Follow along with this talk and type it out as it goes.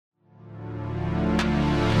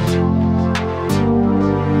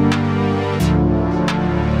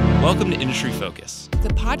Welcome to Industry Focus, the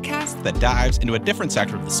podcast that dives into a different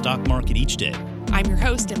sector of the stock market each day. I'm your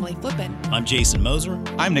host, Emily Flippen. I'm Jason Moser.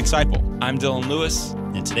 I'm Nick Seipel. I'm Dylan Lewis.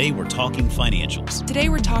 And today we're talking financials. Today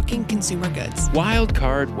we're talking consumer goods. Wild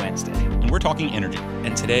Card Wednesday. And we're talking energy.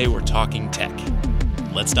 And today we're talking tech.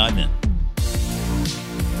 Let's dive in.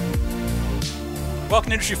 Welcome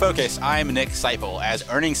to Industry Focus. I'm Nick Seipel. As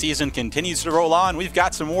earnings season continues to roll on, we've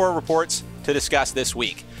got some more reports to discuss this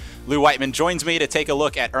week. Lou Whiteman joins me to take a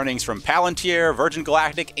look at earnings from Palantir, Virgin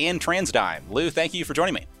Galactic, and TransDigm. Lou, thank you for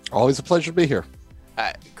joining me. Always a pleasure to be here.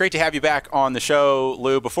 Great to have you back on the show,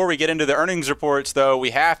 Lou. Before we get into the earnings reports, though, we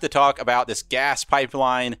have to talk about this gas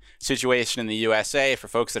pipeline situation in the USA. For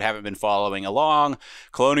folks that haven't been following along,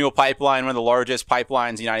 Colonial Pipeline, one of the largest pipelines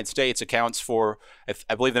in the United States, accounts for,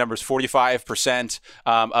 I believe the number is 45%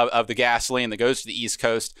 of the gasoline that goes to the East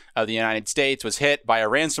Coast of the United States, was hit by a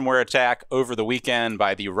ransomware attack over the weekend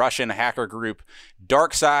by the Russian hacker group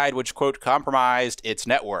DarkSide, which, quote, compromised its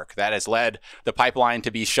network. That has led the pipeline to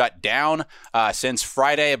be shut down since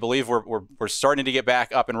Friday. I believe we're starting to get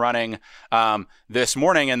back up and running this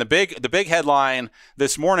morning. And the big headline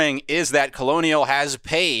this morning is that Colonial has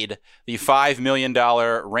paid the $5 million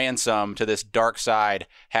ransom to this DarkSide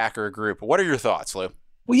hacker group. What are your thoughts, Lou?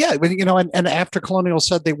 Well, yeah, and after Colonial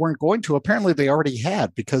said they weren't going to, apparently they already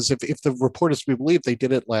had, because if the report is to be believed, they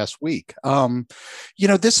did it last week.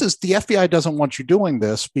 This is, the FBI doesn't want you doing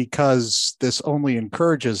this because this only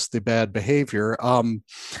encourages the bad behavior.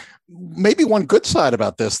 Maybe one good side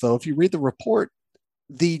about this, though, if you read the report,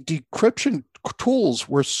 the decryption tools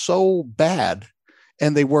were so bad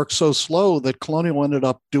and they worked so slow that Colonial ended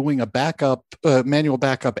up doing a manual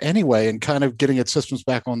backup anyway, and kind of getting its systems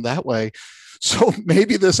back on that way. So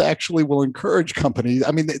maybe this actually will encourage companies.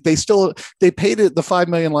 I mean, they paid it the $5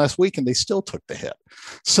 million last week and they still took the hit.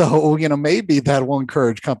 So, maybe that will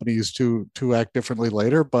encourage companies to act differently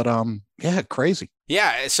later. But yeah, crazy.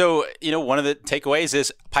 Yeah. So, one of the takeaways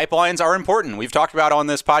is pipelines are important. We've talked about on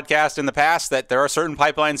this podcast in the past that there are certain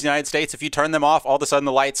pipelines in the United States. If you turn them off, all of a sudden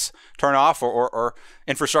the lights turn off or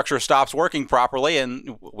infrastructure stops working properly.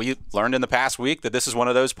 And we learned in the past week that this is one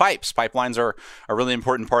of those pipes. Pipelines are a really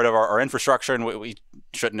important part of our infrastructure, and we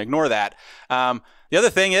shouldn't ignore that. The other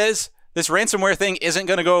thing is, this ransomware thing isn't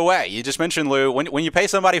going to go away. You just mentioned, Lou, when you pay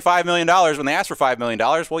somebody $5 million, when they ask for $5 million,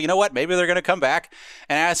 well, you know what? Maybe they're going to come back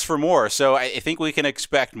and ask for more. So I think we can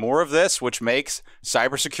expect more of this, which makes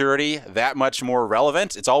cybersecurity that much more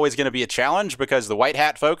relevant. It's always going to be a challenge because the white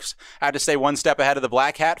hat folks have to stay one step ahead of the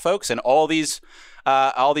black hat folks, and all these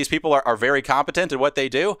people are very competent at what they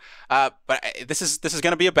do. But this is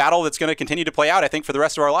going to be a battle that's going to continue to play out, I think, for the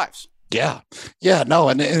rest of our lives. Yeah, no,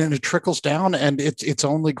 and it trickles down, and it's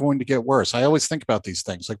only going to get worse. I always think about these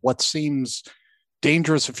things, like what seems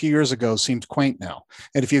dangerous a few years ago seems quaint now.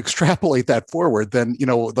 And if you extrapolate that forward, then,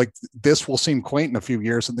 like this will seem quaint in a few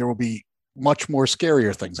years, and there will be much more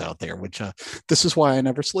scarier things out there, which this is why I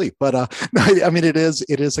never sleep. But I mean, it is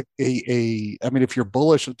I mean, if you're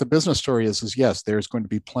bullish, the business story is yes, there's going to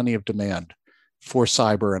be plenty of demand for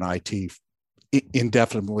cyber and IT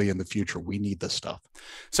indefinitely in the future. We need this stuff.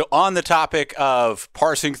 So on the topic of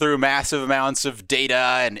parsing through massive amounts of data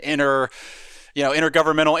and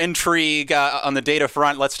intergovernmental intrigue on the data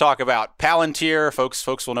front, let's talk about Palantir.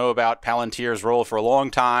 Folks will know about Palantir's role for a long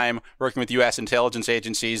time, working with U.S. intelligence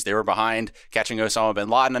agencies. They were behind catching Osama bin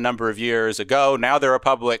Laden a number of years ago. Now they're a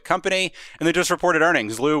public company, and they just reported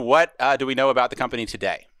earnings. Lou, what do we know about the company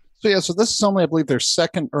today? So this is only, I believe, their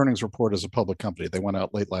second earnings report as a public company. They went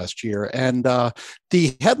out late last year, and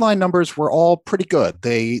the headline numbers were all pretty good.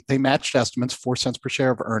 They matched estimates, 4 cents per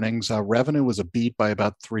share of earnings. Revenue was a beat by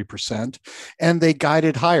about 3%, and they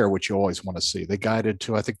guided higher, which you always want to see. They guided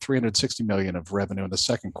to, I think, $360 million of revenue in the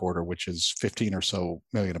second quarter, which is 15 or so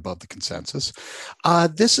million above the consensus.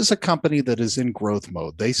 This is a company that is in growth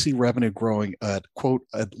mode. They see revenue growing at, quote,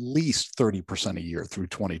 at least 30% a year through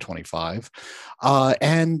 2025.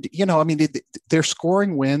 And they're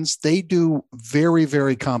scoring wins. They do very,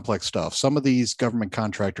 very complex stuff. Some of these government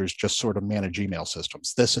contractors just sort of manage email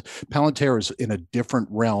systems. Palantir is in a different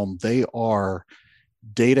realm. They are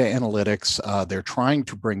data analytics. They're trying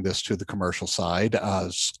to bring this to the commercial side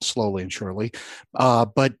slowly and surely.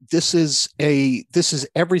 But this is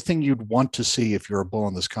everything you'd want to see if you're a bull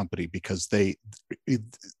in this company, because there's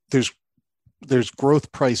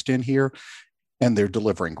growth priced in here, and they're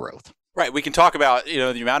delivering growth. Right. We can talk about,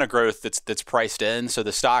 the amount of growth that's priced in. So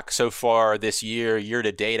the stock so far this year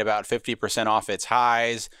to date, about 50% off its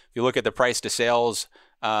highs. If you look at the price to sales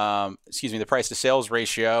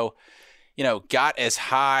ratio, got as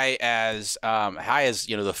high as the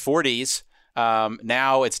 40s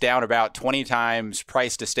Now it's down about 20 times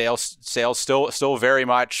price to sales, still very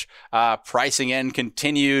much pricing in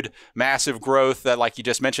continued massive growth that, like you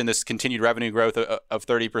just mentioned, this continued revenue growth of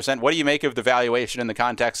 30%. What do you make of the valuation in the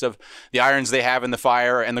context of the irons they have in the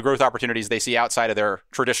fire and the growth opportunities they see outside of their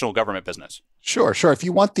traditional government business? Sure. If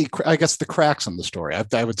you want the cracks in the story,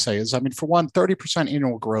 I would say is, I mean, for one, 30%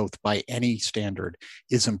 annual growth by any standard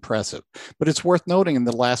is impressive. But it's worth noting in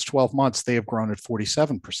the last 12 months, they have grown at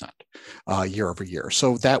 47% year over year.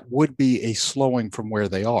 So that would be a slowing from where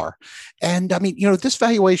they are. And I mean, this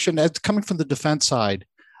valuation, coming from the defense side,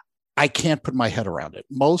 I can't put my head around it.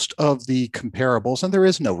 Most of the comparables, and there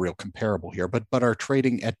is no real comparable here, but are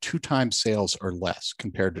trading at 2 times sales or less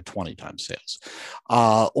compared to 20 times sales.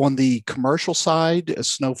 On the commercial side,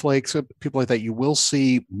 Snowflakes, people like that, you will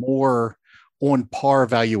see more on par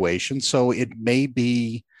valuation. So it may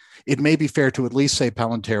be fair to at least say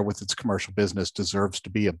Palantir, with its commercial business, deserves to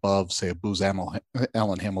be above, say, a Booz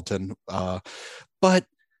Allen Hamilton. But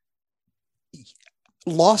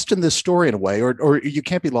lost in this story in a way, or you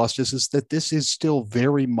can't be lost, is that this is still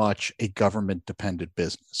very much a government dependent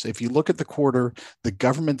business. If you look at the quarter, the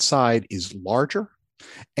government side is larger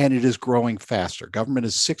and it is growing faster. Government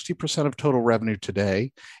is 60% of total revenue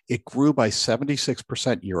today. It grew by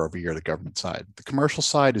 76% year over year, the government side. The commercial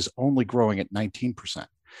side is only growing at 19%.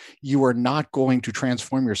 You are not going to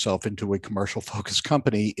transform yourself into a commercial focused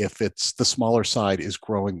company if it's the smaller side is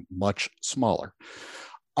growing much smaller.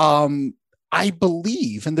 I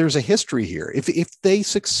believe, and there's a history here, if they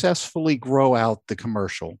successfully grow out the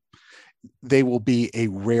commercial, they will be a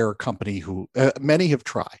rare company who many have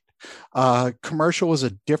tried. Commercial is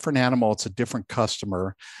a different animal. It's a different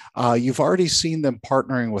customer. You've already seen them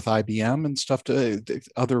partnering with IBM and stuff, to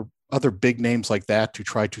other big names like that, to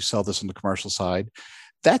try to sell this on the commercial side.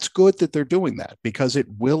 That's good that they're doing that, because it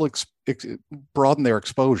will broaden their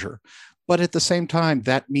exposure. But at the same time,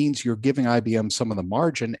 that means you're giving IBM some of the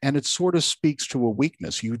margin, and it sort of speaks to a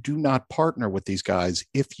weakness. You do not partner with these guys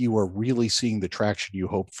if you are really seeing the traction you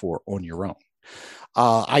hope for on your own.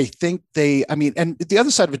 I think and the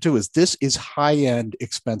other side of it too is this is high-end,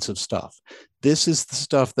 expensive stuff. This is the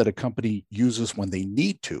stuff that a company uses when they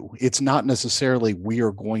need to. It's not necessarily we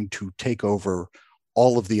are going to take over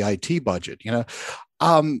all of the IT budget.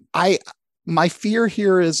 My fear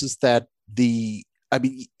here is that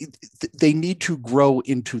they need to grow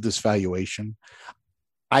into this valuation.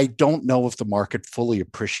 I don't know if the market fully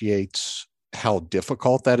appreciates how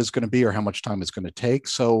difficult that is going to be or how much time it's going to take.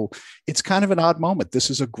 So it's kind of an odd moment. This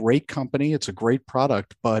is a great company. It's a great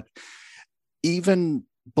product, but even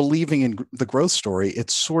believing in the growth story,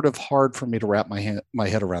 it's sort of hard for me to wrap my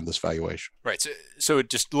head around this valuation. Right. So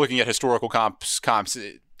just looking at historical comps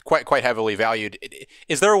quite heavily valued.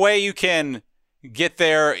 Is there a way you can get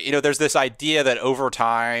there? There's this idea that over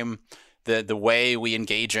time, the way we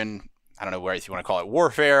engage in, I don't know if you want to call it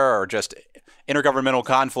warfare or just intergovernmental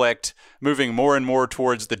conflict, moving more and more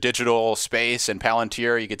towards the digital space, and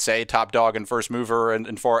Palantir, you could say, top dog and first mover, and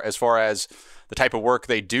as far as the type of work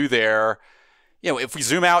they do there. If we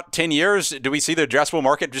zoom out 10 years, do we see the addressable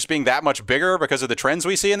market just being that much bigger because of the trends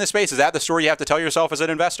we see in this space? Is that the story you have to tell yourself as an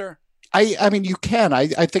investor? I mean, you can. I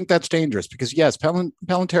think that's dangerous because, yes,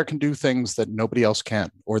 Palantir can do things that nobody else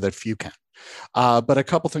can, or that few can. But a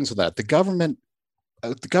couple things with that. The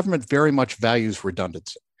government very much values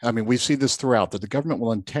redundancy. I mean, we see this throughout, that the government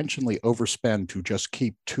will intentionally overspend to just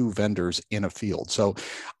keep 2 vendors in a field. So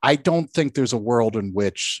I don't think there's a world in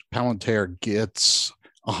which Palantir gets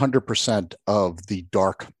 100% of the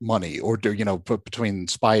dark money, or between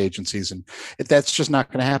spy agencies, and that's just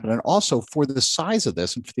not going to happen. And also, for the size of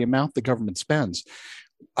this and for the amount the government spends,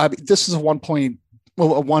 this is a little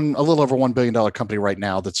over $1 billion company right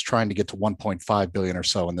now that's trying to get to 1.5 billion or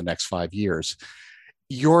so in the next 5 years.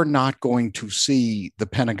 You're not going to see the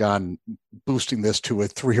Pentagon boosting this to a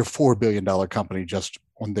 $3 or $4 billion company just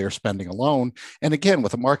on their spending alone. And again,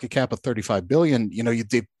 with a market cap of 35 billion,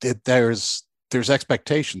 there's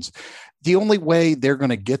expectations. The only way they're going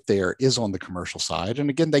to get there is on the commercial side. And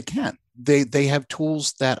again, they can. They have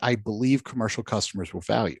tools that I believe commercial customers will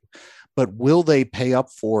value. But will they pay up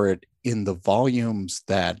for it in the volumes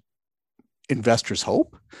that investors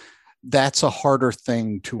hope? That's a harder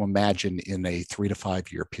thing to imagine in a 3 to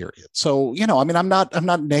 5 year period. So, I'm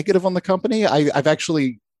not negative on the company. I've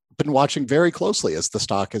actually been watching very closely as the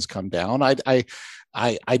stock has come down. I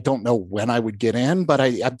don't know when I would get in, but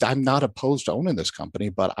I'm not opposed to owning this company,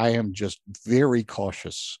 but I am just very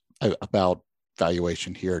cautious about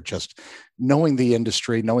valuation here, just knowing the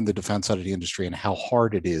industry, knowing the defense side of the industry, and how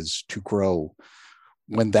hard it is to grow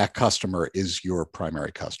when that customer is your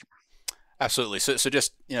primary customer. Absolutely. So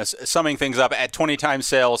just summing things up at 20 times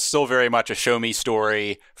sales, still very much a show me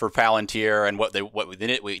story for Palantir, and what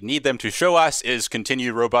we need them to show us is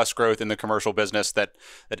continued robust growth in the commercial business that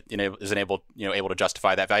is able to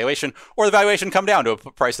justify that valuation, or the valuation come down to a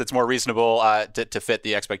price that's more reasonable to fit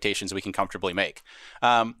the expectations we can comfortably make.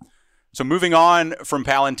 So moving on from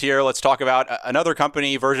Palantir, let's talk about another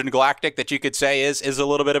company, Virgin Galactic, that you could say is a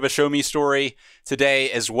little bit of a show me story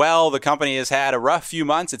today as well. The company has had a rough few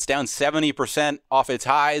months. It's down 70% off its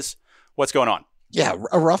highs. What's going on? Yeah,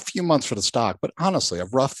 a rough few months for the stock, but honestly, a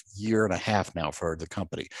rough year and a half now for the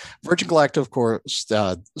company. Virgin Galactic, of course,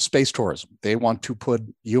 space tourism. They want to put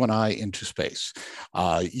you and I into space.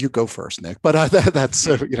 You go first, Nick, but that's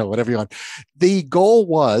whatever you want. The goal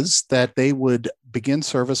was that they would begin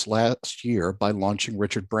service last year by launching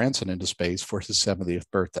Richard Branson into space for his 70th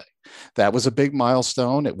birthday. That was a big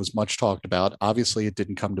milestone. It was much talked about. Obviously, it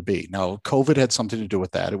didn't come to be. Now, COVID had something to do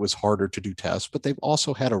with that. It was harder to do tests, but they've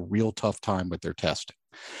also had a real tough time with their testing.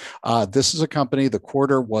 This is a company, the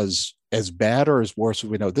quarter was as bad or as worse as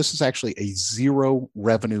we know. This is actually a zero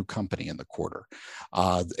revenue company in the quarter.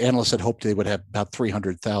 Analysts had hoped they would have about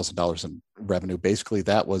 $300,000 in revenue. Basically,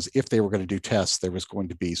 that was if they were going to do tests, there was going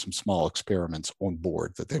to be some small experiments on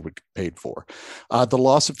board that they would get paid for. The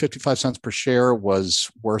loss of 55 cents per share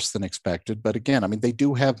was worse than expected. But again, I mean, they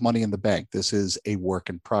do have money in the bank. This is a work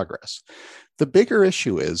in progress. The bigger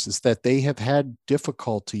issue is that they have had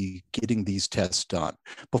difficulty getting these tests done.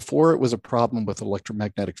 Before, it was a problem with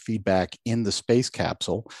electromagnetic feedback in the space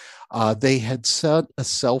capsule. They had set a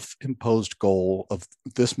self-imposed goal of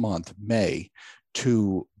this month, May,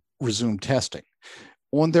 to resume testing.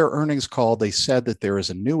 On their earnings call, they said that there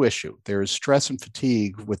is a new issue. There is stress and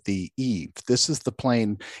fatigue with the Eve. This is the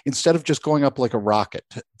plane. Instead of just going up like a rocket,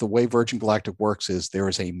 the way Virgin Galactic works is there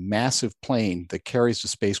is a massive plane that carries the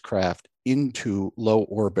spacecraft into low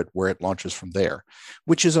orbit where it launches from there,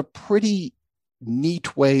 which is a pretty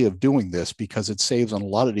neat way of doing this because it saves on a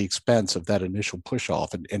lot of the expense of that initial push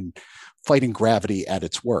off and fighting gravity at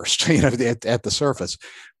its worst, at the surface.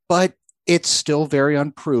 But it's still very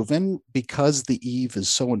unproven because the Eve is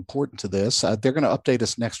so important to this. They're going to update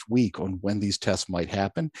us next week on when these tests might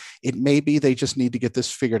happen. It may be they just need to get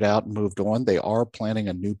this figured out and moved on. They are planning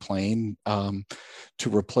a new plane to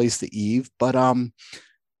replace the Eve, but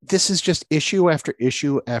this is just issue after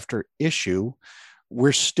issue after issue.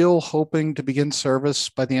 We're still hoping to begin service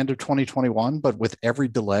by the end of 2021, but with every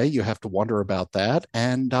delay, you have to wonder about that.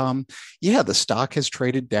 And the stock has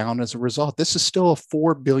traded down as a result. This is still a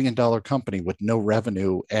 $4 billion company with no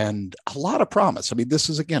revenue and a lot of promise. I mean, this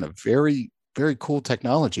is, again, a very, very cool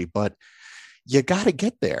technology, but you got to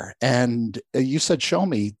get there. And you said, show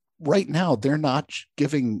me. Right now, they're not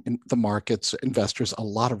giving the markets, investors, a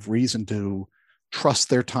lot of reason to trust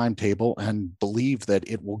their timetable and believe that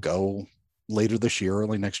it will go later this year,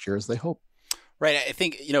 early next year, as they hope. Right. I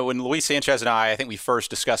think, when Luis Sanchez and I think we first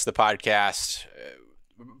discussed the podcast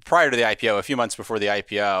prior to the IPO, a few months before the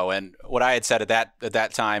IPO, and what I had said at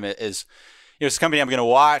that time is, it's a company I'm going to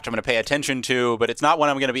watch, I'm going to pay attention to, but it's not one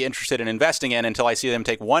I'm going to be interested in investing in until I see them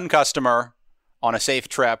take one customer on a safe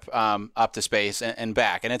trip up to space and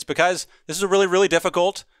back. And it's because this is a really, really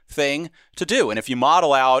difficult thing to do. And if you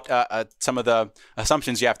model out some of the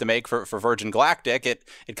assumptions you have to make for Virgin Galactic,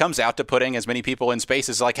 it comes out to putting as many people in space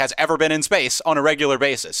as has ever been in space on a regular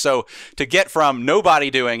basis. So to get from nobody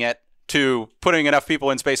doing it to putting enough people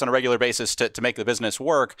in space on a regular basis to make the business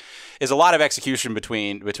work is a lot of execution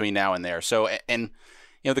between now and there. So, and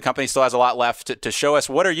the company still has a lot left to show us.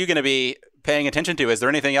 What are you going to be paying attention to? Is there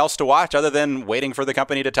anything else to watch other than waiting for the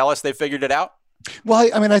company to tell us they've figured it out? Well,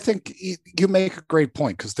 I mean, I think you make a great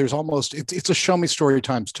point because there's it's a show me story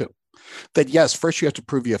times two. That yes, first you have to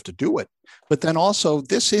prove you have to do it, but then also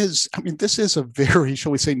this is a very,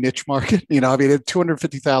 shall we say, niche market.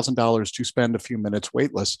 $250,000 to spend a few minutes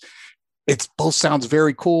weightless. It both sounds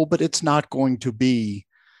very cool, but it's not going to be.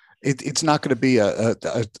 It's not going to be a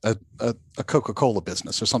Coca-Cola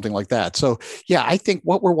business or something like that. So yeah, I think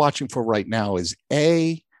what we're watching for right now is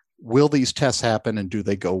A, will these tests happen and do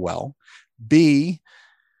they go well? B,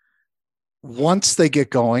 once they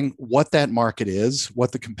get going, what that market is,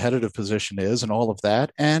 what the competitive position is, and all of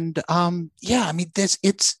that. And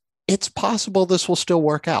it's possible this will still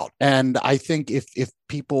work out. And I think if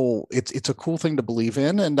people, it's a cool thing to believe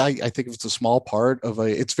in. And I think it's a small part of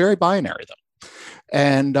it's very binary though.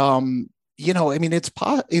 And,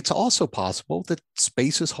 it's also possible that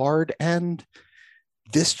space is hard and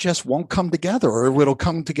this just won't come together, or it'll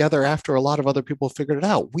come together after a lot of other people have figured it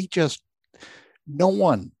out. No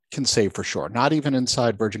one can say for sure, not even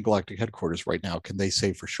inside Virgin Galactic headquarters right now can they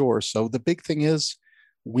say for sure. So the big thing is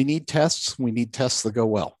we need tests that go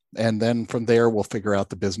well. And then from there, we'll figure out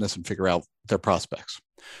the business and figure out their prospects.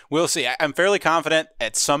 We'll see. I'm fairly confident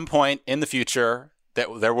at some point in the future that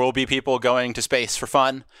there will be people going to space for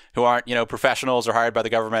fun who aren't, professionals or hired by the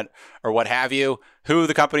government or what have you. Who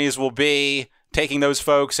the companies will be taking those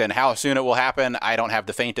folks and how soon it will happen, I don't have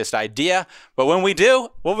the faintest idea. But when we do,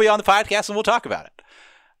 we'll be on the podcast and we'll talk about it.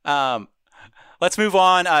 Let's move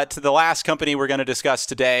on to the last company we're going to discuss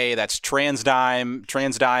today. That's TransDigm.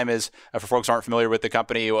 TransDigm is, for folks who aren't familiar with the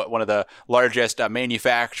company, one of the largest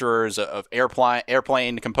manufacturers of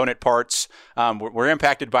airplane component parts. We're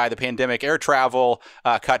impacted by the pandemic. Air travel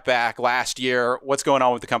cut back last year. What's going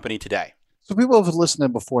on with the company today? So people have listened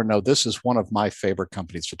in before know this is one of my favorite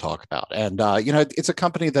companies to talk about. And, it's a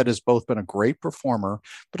company that has both been a great performer,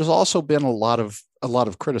 but has also been a lot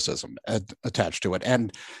of criticism attached to it.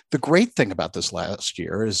 And the great thing about this last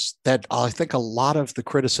year is that I think a lot of the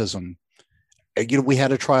criticism, we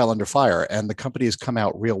had a trial under fire and the company has come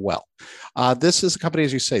out real well. This is a company,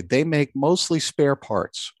 as you say, they make mostly spare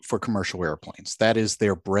parts for commercial airplanes. That is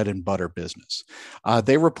their bread and butter business.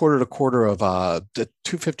 They reported a quarter of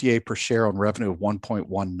 $2.58 per share on revenue of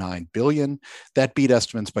 $1.19 billion. That beat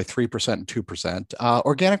estimates by 3% and 2%.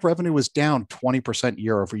 Organic revenue was down 20%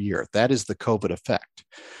 year over year. That is the COVID effect.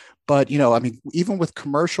 But, even with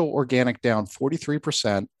commercial organic down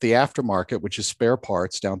 43%, the aftermarket, which is spare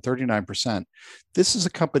parts, down 39%, this is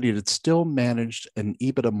a company that still managed an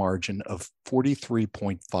EBITDA margin of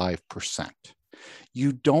 43.5%.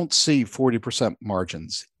 You don't see 40%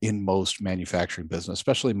 margins in most manufacturing business,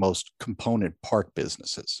 especially most component part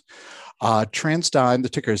businesses. TransDigm, the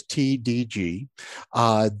ticker is TDG.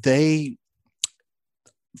 They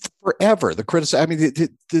forever, the criticism,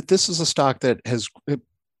 this is a stock that has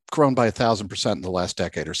grown by 1,000% in the last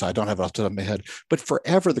decade or so. I don't have it off the top of my head, but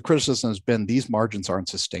forever the criticism has been these margins aren't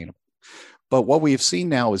sustainable. But what we have seen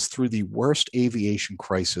now is through the worst aviation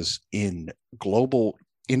crisis in global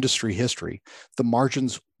industry history, the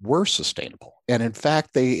margins were sustainable. And in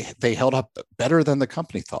fact, they held up better than the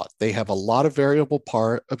company thought. They have a lot of variable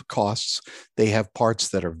costs. They have parts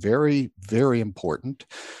that are very, very important.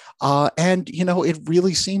 And it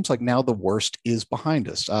really seems like now the worst is behind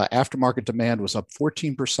us. Aftermarket demand was up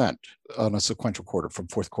 14% on a sequential quarter from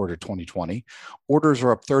fourth quarter 2020. Orders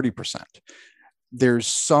are up 30%. There's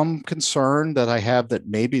some concern that I have that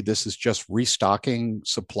maybe this is just restocking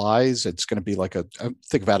supplies. It's going to be like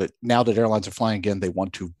think about it. Now that airlines are flying again, they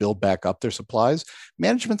want to build back up their supplies.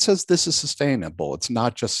 Management says this is sustainable. It's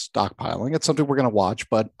not just stockpiling. It's something we're going to watch,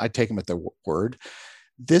 but I take them at their word.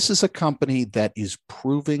 This is a company that is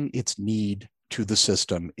proving its need to the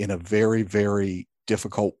system in a very, very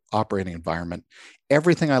difficult operating environment.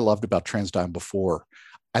 Everything I loved about TransDigm before,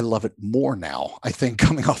 I love it more now, I think,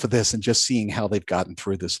 coming off of this and just seeing how they've gotten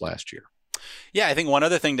through this last year. Yeah, I think one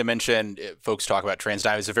other thing to mention, folks talk about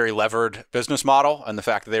TransDigm, is a very levered business model, and the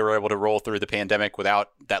fact that they were able to roll through the pandemic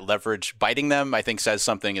without that leverage biting them, I think says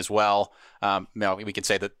something as well. We could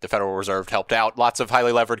say that the Federal Reserve helped out lots of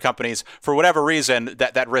highly levered companies. For whatever reason,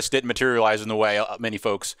 that risk didn't materialize in the way many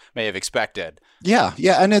folks may have expected. Yeah.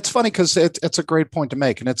 And it's funny because it's a great point to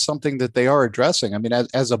make, and it's something that they are addressing. I mean,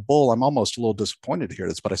 as a bull, I'm almost a little disappointed to hear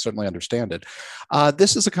this, but I certainly understand it.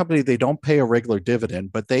 This is a company, they don't pay a regular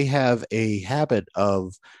dividend, but they have a habit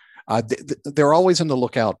of they're always on the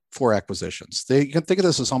lookout for acquisitions. You can think of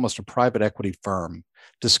this as almost a private equity firm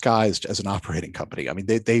disguised as an operating company. I mean,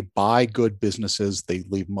 they buy good businesses, they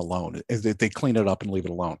leave them alone. They clean it up and leave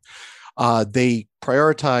it alone. They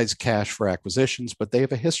prioritize cash for acquisitions, but they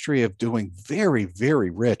have a history of doing very,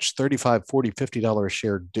 very rich $35, $40, $50 a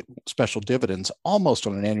share special dividends almost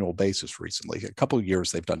on an annual basis recently. A couple of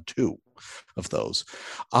years, they've done 2 of those.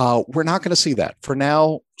 We're not going to see that. For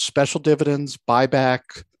now, special dividends,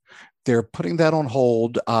 buyback, they're putting that on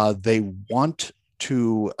hold. They want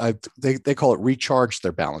to, they call it recharge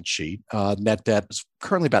their balance sheet. Net debt is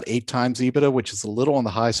currently about 8 times EBITDA, which is a little on the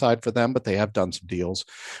high side for them, but they have done some deals.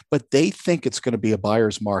 But they think it's going to be a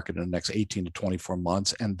buyer's market in the next 18 to 24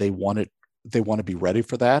 months, and they want to be ready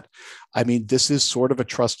for that. I mean, this is sort of a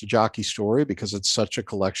trust jockey story because it's such a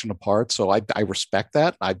collection of parts. So I respect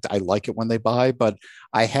that. I like it when they buy, but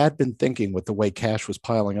I had been thinking with the way cash was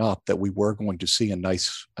piling up that we were going to see a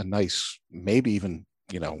nice, maybe even,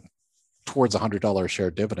 towards $100 a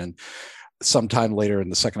share dividend sometime later in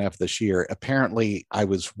the second half of this year. Apparently, I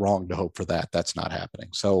was wrong to hope for that. That's not happening.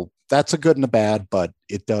 So that's a good and a bad, but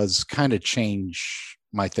it does kind of change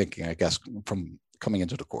my thinking, I guess, from coming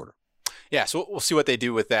into the quarter. Yeah, so we'll see what they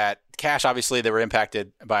do with that. Cash, obviously, they were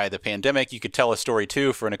impacted by the pandemic. You could tell a story,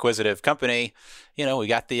 too, for an acquisitive company. We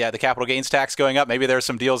got the capital gains tax going up. Maybe there's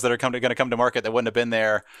some deals that are going to come to market that wouldn't have been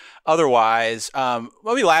there otherwise.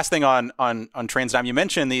 Maybe last thing on TransDigm, you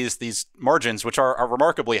mentioned these margins, which are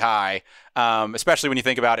remarkably high, especially when you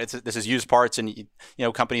think about it. This is used parts, and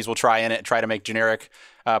companies will try to make generic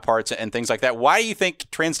parts and things like that. Why do you think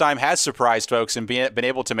TransDigm has surprised folks and been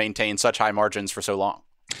able to maintain such high margins for so long?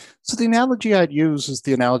 So the analogy I'd use is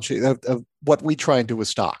the analogy of what we try and do with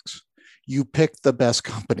stocks. You pick the best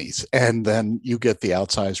companies and then you get the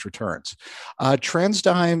outsized returns.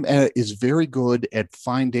 TransDigm is very good at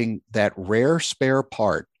finding that rare spare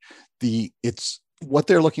part. What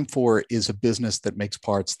they're looking for is a business that makes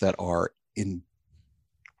parts that are in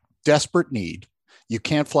desperate need. You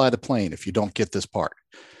can't fly the plane if you don't get this part,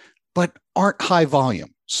 but aren't high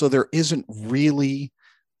volume. So there isn't really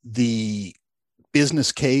the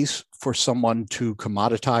business case for someone to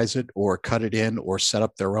commoditize it or cut it in or set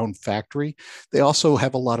up their own factory. They also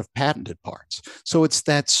have a lot of patented parts. So it's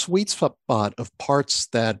that sweet spot of parts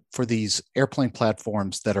that for these airplane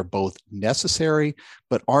platforms that are both necessary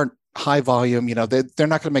but aren't high volume. They're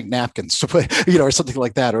not going to make napkins, or something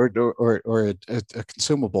like that, or a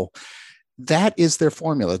consumable. That is their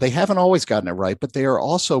formula. They haven't always gotten it right, but they are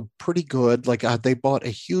also pretty good. Like they bought a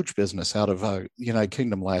huge business out of United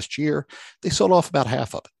Kingdom last year. They sold off about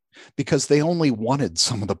half of it because they only wanted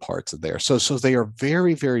some of the parts of there. So they are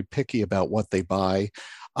very, very picky about what they buy.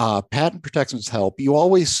 Patent protections help. You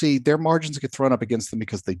always see their margins get thrown up against them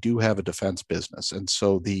because they do have a defense business. And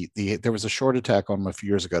so there was a short attack on them a few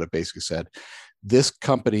years ago that basically said, this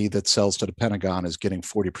company that sells to the Pentagon is getting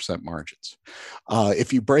 40% margins.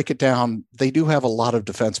 If you break it down, they do have a lot of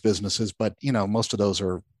defense businesses, but most of those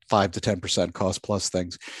are 5 to 10% cost plus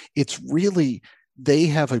things. It's really, they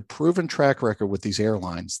have a proven track record with these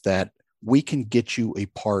airlines that we can get you a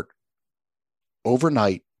part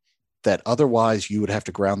overnight that otherwise you would have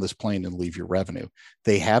to ground this plane and leave your revenue.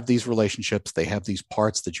 They have these relationships. They have these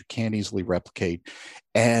parts that you can't easily replicate.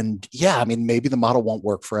 And maybe the model won't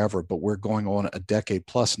work forever, but we're going on a decade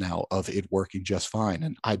plus now of it working just fine.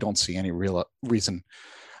 And I don't see any real reason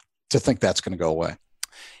to think that's going to go away.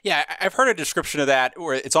 Yeah, I've heard a description of that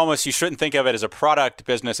where it's almost, you shouldn't think of it as a product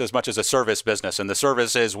business as much as a service business. And the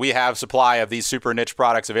service is, we have supply of these super niche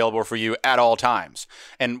products available for you at all times.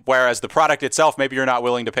 And whereas the product itself, maybe you're not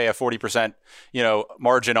willing to pay a 40%,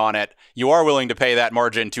 margin on it. You are willing to pay that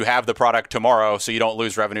margin to have the product tomorrow so you don't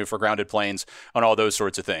lose revenue for grounded planes and all those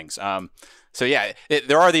sorts of things. So yeah,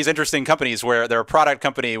 there are these interesting companies where they're a product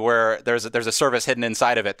company where there's a service hidden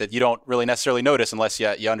inside of it that you don't really necessarily notice unless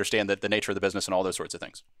you understand the nature of the business and all those sorts of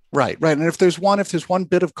things. Right. And if there's one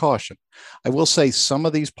bit of caution, I will say some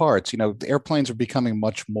of these parts, the airplanes are becoming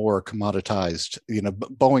much more commoditized.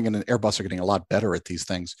 Boeing and Airbus are getting a lot better at these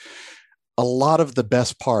things. A lot of the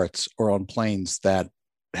best parts are on planes that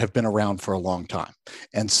have been around for a long time.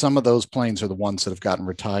 And some of those planes are the ones that have gotten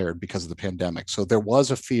retired because of the pandemic. So there was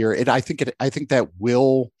a fear. I think that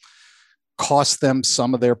will cost them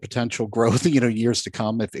some of their potential growth, years to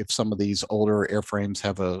come if some of these older airframes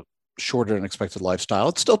have a shorter than expected lifestyle.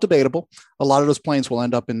 It's still debatable. A lot of those planes will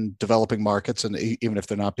end up in developing markets, and even if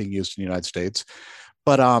they're not being used in the United States.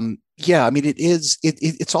 But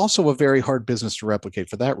it's also a very hard business to replicate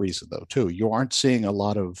for that reason, though, too. You aren't seeing a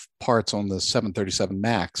lot of parts on the 737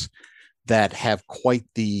 MAX that have quite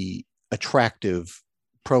the attractive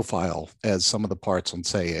profile as some of the parts on,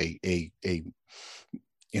 say, a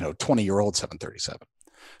 20-year-old 737.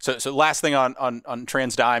 So last thing on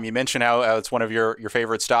TransDigm, you mentioned how it's one of your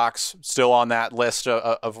favorite stocks, still on that list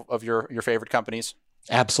of your favorite companies.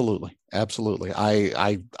 Absolutely. This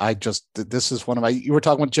is one of you were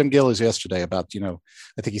talking with Jim Gillies yesterday about, I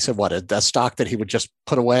think he said a stock that he would just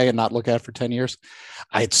put away and not look at for 10 years.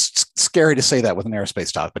 It's scary to say that with an aerospace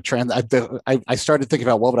stock, but I started thinking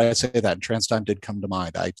about what would I say that, and TransDigm did come to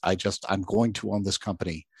mind. I'm going to own this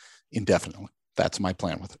company indefinitely. That's my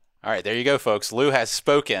plan with it. All right, there you go, folks. Lou has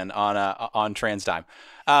spoken on TransDigm.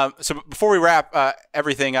 So before we wrap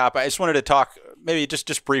everything up, I just wanted to talk maybe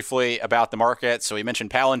just briefly about the market. So we mentioned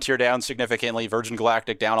Palantir down significantly, Virgin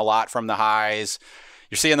Galactic down a lot from the highs.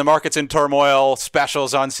 You're seeing the markets in turmoil,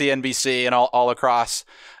 specials on CNBC and all across.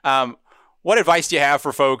 What advice do you have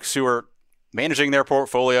for folks who are managing their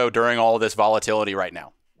portfolio during all of this volatility right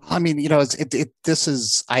now? I mean, this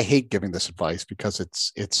is, I hate giving this advice because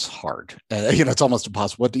it's hard. It's almost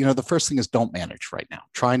impossible. But, the first thing is don't manage right now.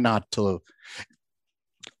 Try not to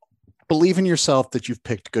believe in yourself that you've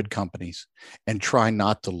picked good companies, and try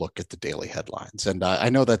not to look at the daily headlines. And I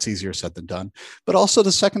know that's easier said than done. But also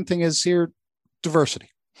the second thing is here, diversity.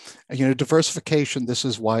 Diversification, this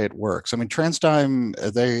is why it works. I mean, TransDigm,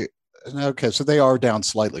 so they are down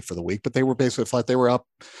slightly for the week, but they were basically flat. They were up,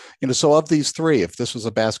 so of these three, if this was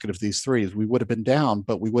a basket of these three, we would have been down,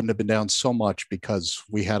 but we wouldn't have been down so much because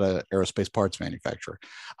we had an aerospace parts manufacturer.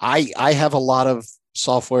 I have a lot of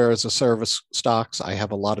software as a service stocks. I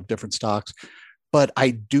have a lot of different stocks, but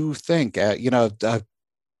I do think,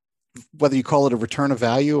 whether you call it a return of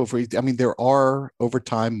value, there are over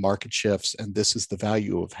time market shifts, and this is the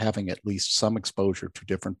value of having at least some exposure to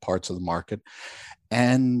different parts of the market,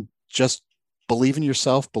 and just believe in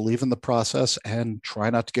yourself, believe in the process, and try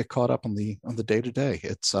not to get caught up on the day to day.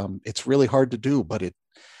 It's really hard to do, but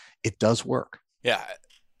it does work. Yeah,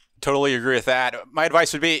 totally agree with that. My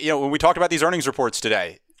advice would be, when we talked about these earnings reports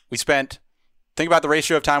today, think about the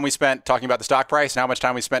ratio of time we spent talking about the stock price and how much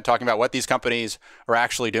time we spent talking about what these companies are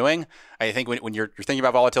actually doing. I think when you're thinking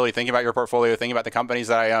about volatility, thinking about your portfolio, thinking about the companies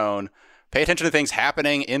that I own, pay attention to things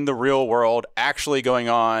happening in the real world, actually going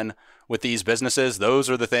on with these businesses. Those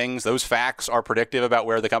are the things, those facts are predictive about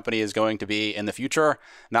where the company is going to be in the future,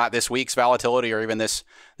 not this week's volatility or even this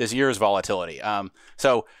year's volatility.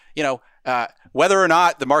 Whether or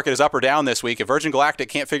not the market is up or down this week, if Virgin Galactic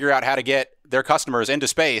can't figure out how to get their customers into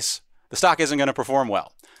space, the stock isn't going to perform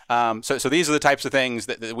well. So these are the types of things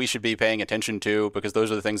that we should be paying attention to, because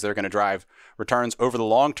those are the things that are going to drive returns over the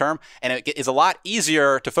long term. And it is a lot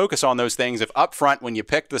easier to focus on those things if upfront, when you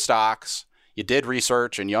picked the stocks, you did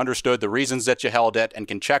research and you understood the reasons that you held it and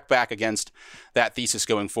can check back against that thesis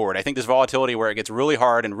going forward. I think this volatility where it gets really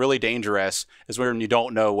hard and really dangerous is when you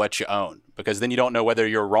don't know what you own, because then you don't know whether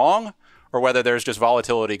you're wrong or whether there's just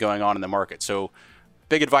volatility going on in the market. So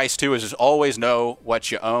big advice too is just always know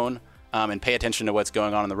what you own. And pay attention to what's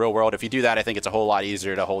going on in the real world. If you do that, I think it's a whole lot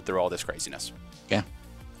easier to hold through all this craziness. Yeah.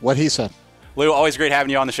 What he said. Lou, always great having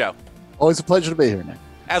you on the show. Always a pleasure to be here, Nick.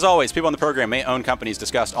 As always, people on the program may own companies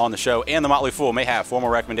discussed on the show, and the Motley Fool may have formal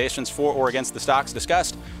recommendations for or against the stocks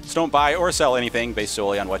discussed. So don't buy or sell anything based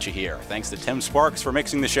solely on what you hear. Thanks to Tim Sparks for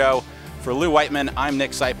mixing the show. For Lou Whiteman, I'm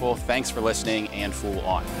Nick Seipel. Thanks for listening, and Fool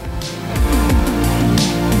on.